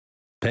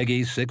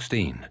Peggy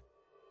 16.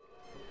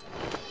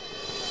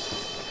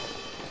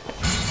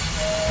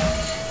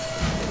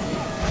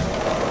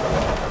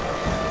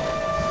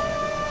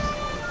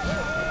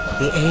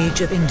 The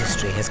age of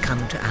industry has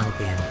come to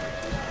Albion.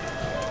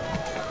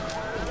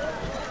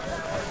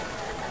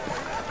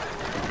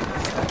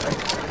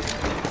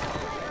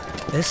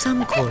 Though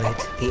some call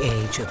it the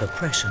age of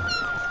oppression.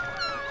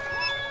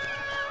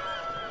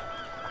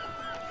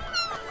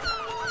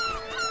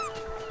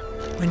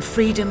 When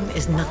freedom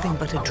is nothing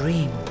but a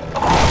dream,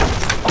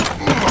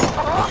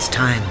 it's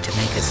time to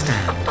make a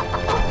stand.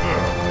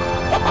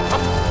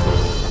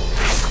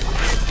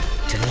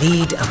 To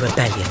lead a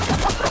rebellion.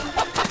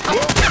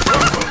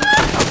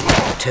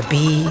 To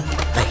be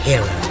a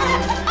hero.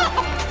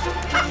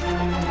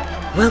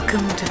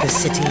 Welcome to the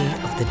city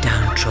of the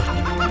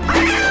downtrodden.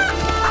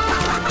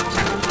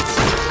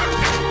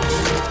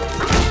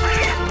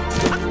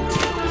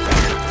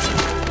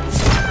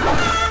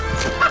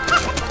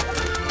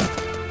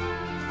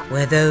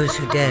 Where those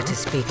who dare to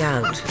speak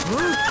out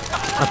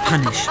are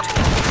punished.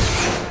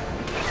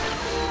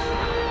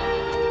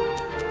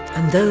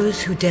 And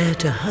those who dare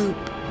to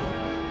hope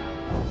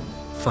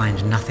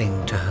find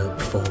nothing to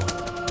hope for.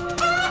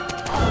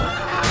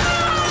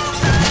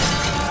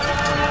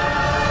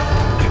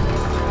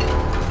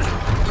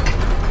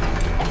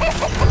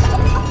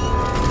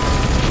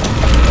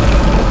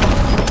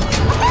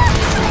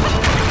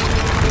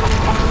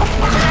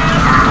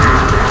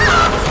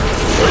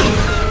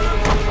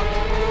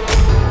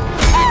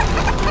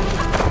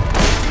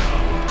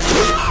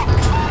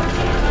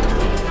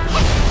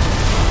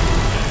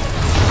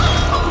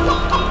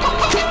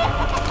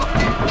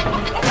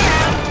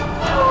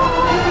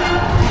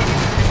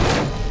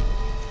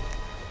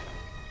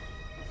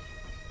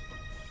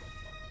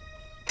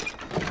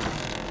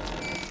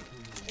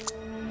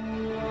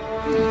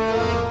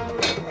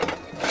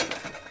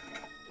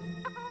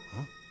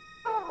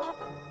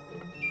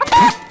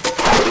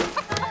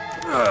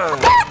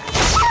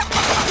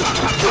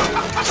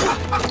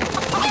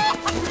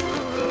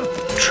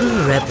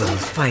 True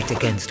rebels fight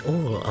against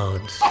all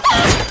odds.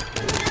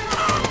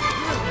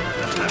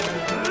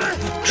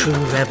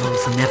 True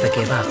rebels never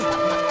give up.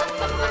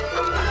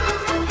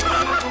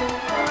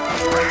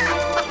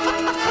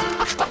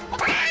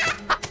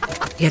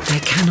 Yet they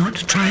cannot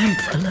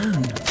triumph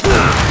alone.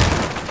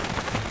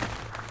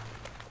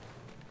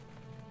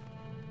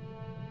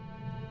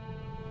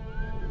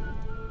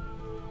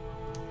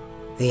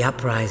 The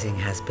uprising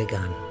has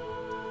begun.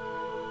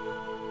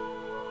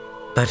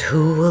 But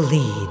who will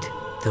lead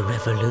the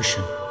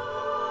revolution?